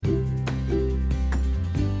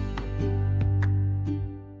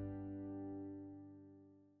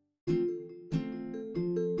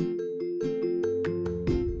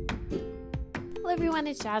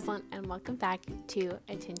everyone, it's Jaslyn, and welcome back to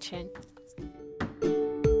Attention.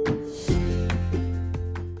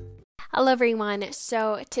 Hello everyone,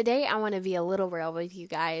 so today I want to be a little real with you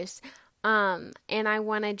guys, and I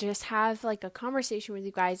want to just have like a conversation with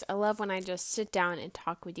you guys. I love when I just sit down and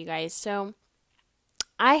talk with you guys. So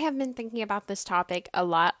I have been thinking about this topic a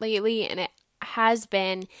lot lately, and it has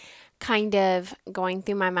been kind of going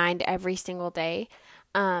through my mind every single day.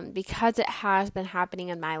 Because it has been happening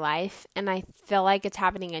in my life, and I feel like it's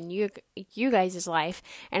happening in you guys' life,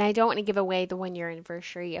 and I don't want to give away the 1-year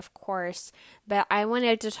anniversary, of course, but I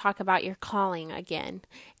wanted to talk about your calling again,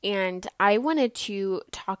 and I wanted to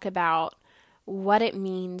talk about what it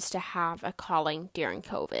means to have a calling during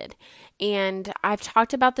COVID, and I've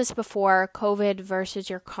talked about this before, COVID versus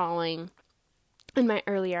your calling, in my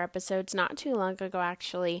earlier episodes, not too long ago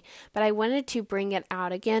actually, but I wanted to bring it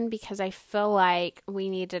out again because I feel like we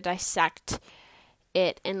need to dissect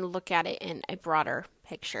it and look at it in a broader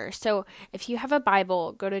picture. So if you have a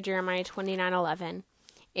Bible, go to Jeremiah 29:11.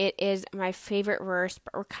 It is my favorite verse,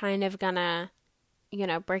 but we're kind of gonna,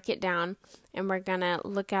 break it down and we're gonna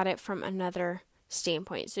look at it from another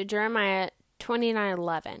standpoint. So Jeremiah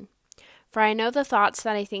 29:11. For I know the thoughts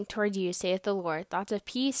that I think toward you, saith the Lord, thoughts of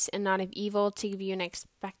peace and not of evil, to give you an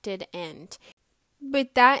expected end.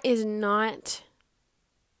 But that is not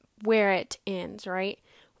where it ends, right?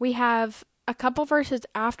 We have a couple verses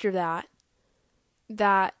after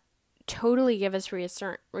that totally give us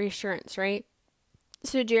reassurance, right?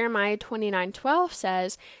 So Jeremiah 29:12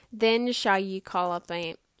 says, Then shall ye call up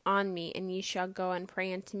on me, and ye shall go and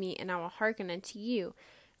pray unto me, and I will hearken unto you.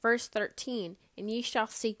 Verse 13, and ye shall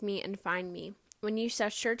seek me and find me, when ye shall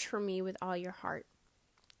search for me with all your heart.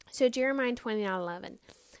 So Jeremiah 29:11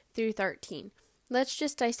 through 13. Let's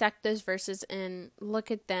just dissect those verses and look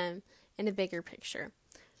at them in a bigger picture.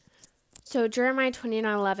 So Jeremiah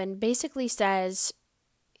 29:11 basically says,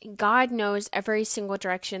 God knows every single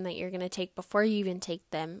direction that you're going to take before you even take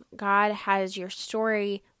them. God has your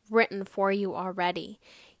story written for you already.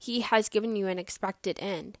 He has given you an expected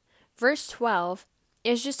end. Verse 12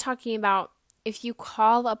 is just talking about if you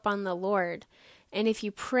call upon the Lord and if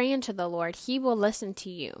you pray unto the Lord, He will listen to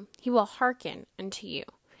you. He will hearken unto you.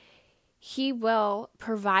 He will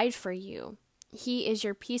provide for you. He is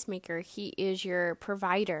your peacemaker. He is your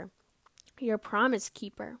provider, your promise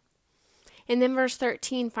keeper. And then verse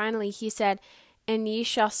 13, finally, He said, and ye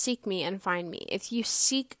shall seek me and find me. If you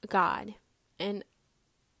seek God and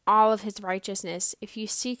all of His righteousness, if you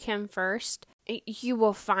seek Him first, you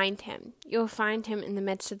will find Him. You'll find Him in the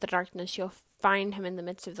midst of the darkness. You'll find Him in the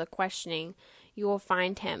midst of the questioning. You will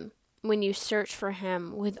find Him when you search for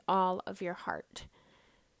Him with all of your heart.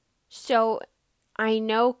 So I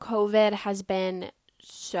know COVID has been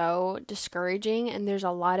so discouraging and there's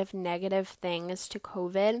a lot of negative things to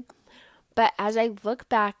COVID. But as I look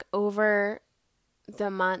back over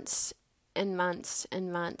the months and months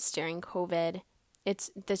and months during COVID,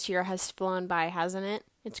 this year has flown by, hasn't it?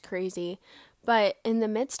 It's crazy. But in the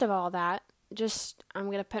midst of all that, I'm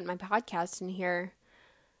going to put my podcast in here.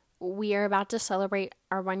 We are about to celebrate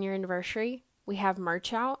our 1-year anniversary. We have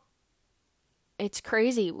merch out. It's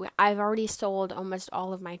crazy. I've already sold almost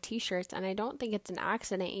all of my t-shirts, and I don't think it's an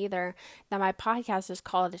accident either that my podcast is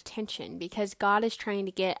called Attention, because God is trying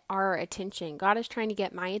to get our attention. God is trying to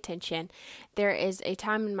get my attention. There is a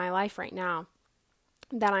time in my life right now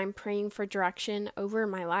that I'm praying for direction over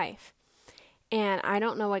my life. And I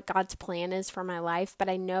don't know what God's plan is for my life, but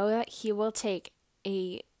I know that He will take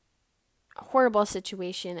a horrible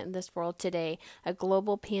situation in this world today, a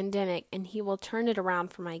global pandemic, and He will turn it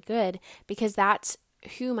around for my good, because that's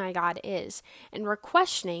who my God is. And we're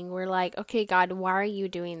questioning, we're like, okay, God, why are you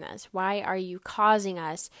doing this? Why are you causing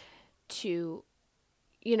us to,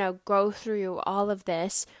 go through all of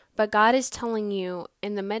this? But God is telling you,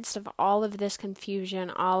 in the midst of all of this confusion,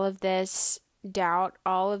 all of this doubt,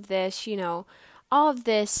 all of this, all of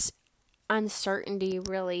this uncertainty,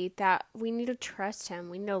 really, that we need to trust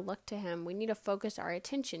Him. We need to look to Him. We need to focus our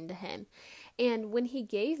attention to Him. And when He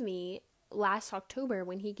gave me, last October,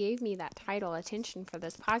 when He gave me that title, Attention, for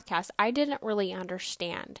this podcast, I didn't really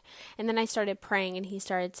understand. And then I started praying and He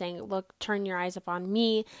started saying, look, turn your eyes upon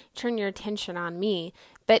me, turn your attention on me.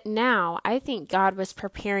 But now I think God was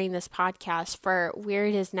preparing this podcast for where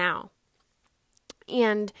it is now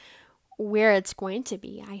and where it's going to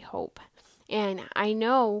be, I hope. And I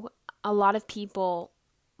know a lot of people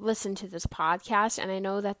listen to this podcast, and I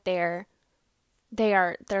know that their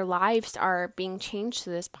lives are being changed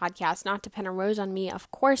through this podcast. Not to pin a rose on me,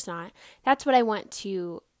 of course not. That's what I want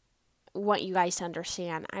you guys to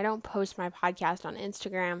understand. I don't post my podcast on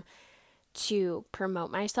Instagram to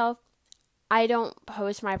promote myself. I don't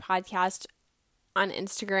post my podcast on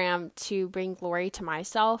Instagram to bring glory to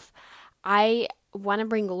myself. I want to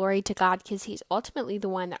bring glory to God because He's ultimately the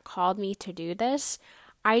one that called me to do this.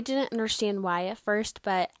 I didn't understand why at first,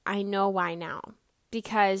 but I know why now.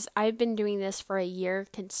 Because I've been doing this for a year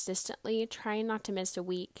consistently, trying not to miss a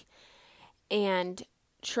week and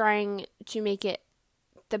trying to make it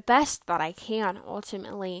the best that I can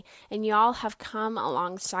ultimately. And y'all have come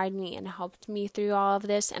alongside me and helped me through all of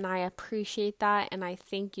this, and I appreciate that, and I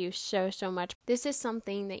thank you so, so much. This is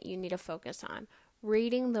something that you need to focus on.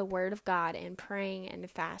 Reading the Word of God and praying and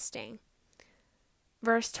fasting.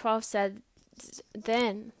 Verse 12 said,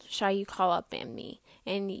 "Then shall you call up on me,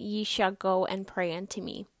 and ye shall go and pray unto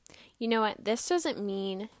me." You know what? This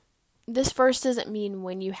verse doesn't mean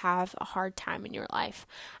when you have a hard time in your life.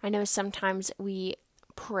 I know sometimes we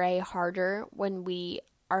pray harder when we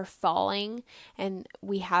are falling, and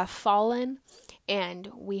we have fallen,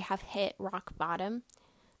 and we have hit rock bottom.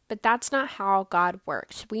 But that's not how God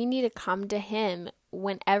works. We need to come to Him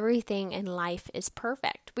when everything in life is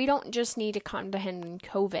perfect. We don't just need to come to Him when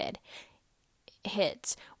COVID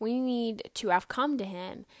hits. We need to have come to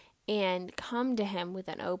Him and come to Him with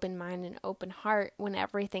an open mind and open heart when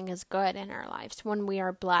everything is good in our lives, when we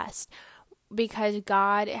are blessed, because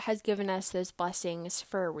God has given us those blessings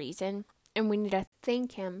for a reason. And we need to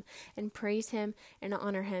thank Him and praise Him and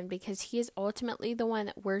honor Him because He is ultimately the one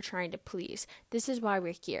that we're trying to please. This is why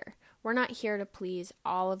we're here. We're not here to please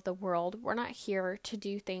all of the world. We're not here to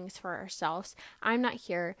do things for ourselves. I'm not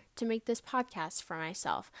here to make this podcast for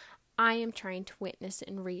myself. I am trying to witness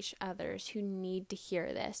and reach others who need to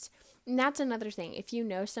hear this. And that's another thing. If you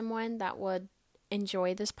know someone that would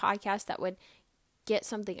enjoy this podcast, that would get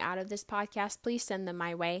something out of this podcast, please send them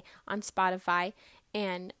my way on Spotify,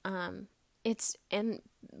 and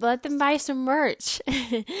let them buy some merch.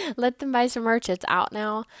 Let them buy some merch. It's out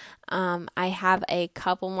now. I have a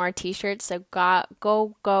couple more t-shirts, so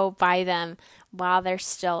go buy them while they're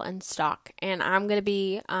still in stock. And I'm gonna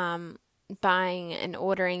be buying and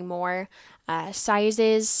ordering more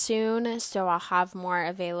sizes soon, so I'll have more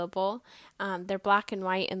available. They're black and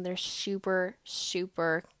white, and they're super,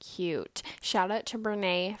 super cute. Shout out to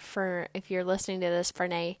Brene for, if you're listening to this,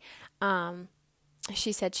 Brene.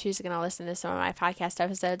 She said she was going to listen to some of my podcast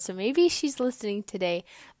episodes, so maybe she's listening today.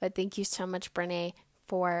 But thank you so much, Brene,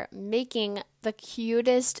 for making the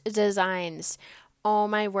cutest designs. Oh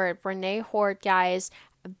my word, Brene Hort, guys,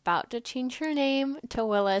 about to change her name to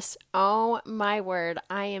Willis. Oh my word,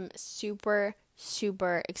 I am super,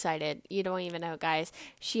 super excited. You don't even know, guys.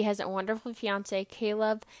 She has a wonderful fiance,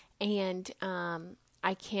 Caleb, and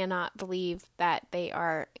I cannot believe that they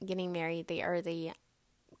are getting married. They are the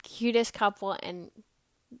cutest couple and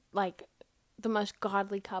like the most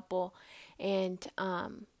godly couple, and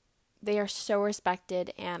they are so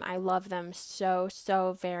respected, and I love them so,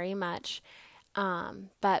 so very much.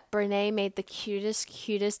 But Brene made the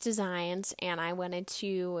cutest designs, and I wanted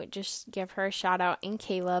to just give her a shout out. And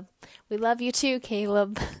Caleb, we love you too,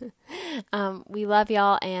 Caleb. We love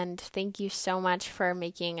y'all, and thank you so much for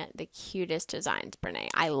making the cutest designs, Brene.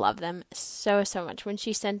 I love them so, so much. When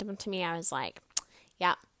she sent them to me, I was like,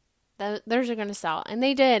 yeah, those are going to sell. And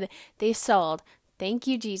they did. They sold. Thank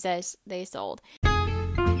you, Jesus. They sold.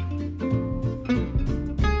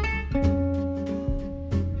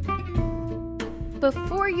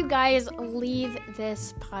 Before you guys leave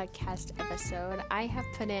this podcast episode, I have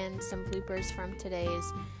put in some bloopers from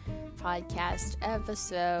today's podcast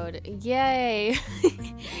episode. Yay!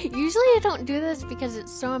 Usually I don't do this because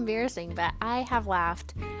it's so embarrassing, but I have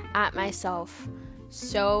laughed at myself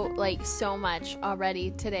so much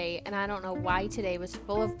already today, and I don't know why today was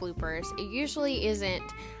full of bloopers. It usually isn't.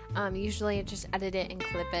 Usually I just edit it and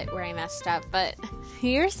clip it where I messed up, but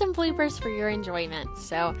here's some bloopers for your enjoyment,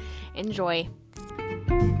 so enjoy.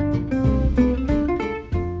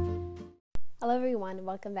 Hello everyone,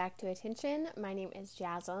 welcome back to Attention. My name is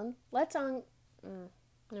Jaslyn.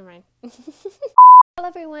 Never mind. Hello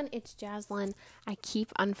everyone, it's Jaslyn. I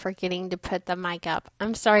keep on forgetting to put the mic up.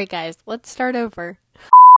 I'm sorry guys, let's start over.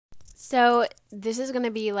 So this is going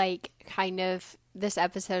to be this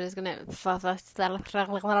episode is going to...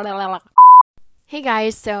 Hey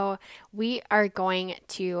guys, so we are going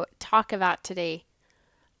to talk about today.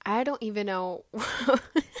 I don't even know.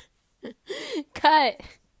 Cut.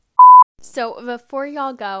 So before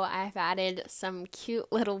y'all go, I've added some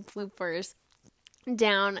cute little bloopers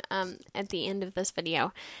down at the end of this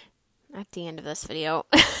video.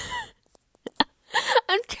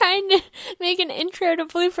 I'm trying to make an intro to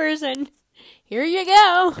bloopers, and here you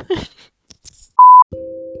go.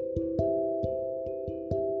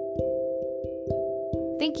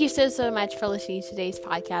 Thank you so much for listening to today's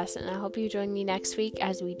podcast, and I hope you join me next week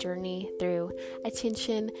as we journey through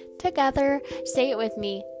attention together. Say it with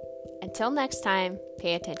me. Until next time,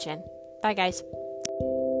 pay attention. Bye, guys.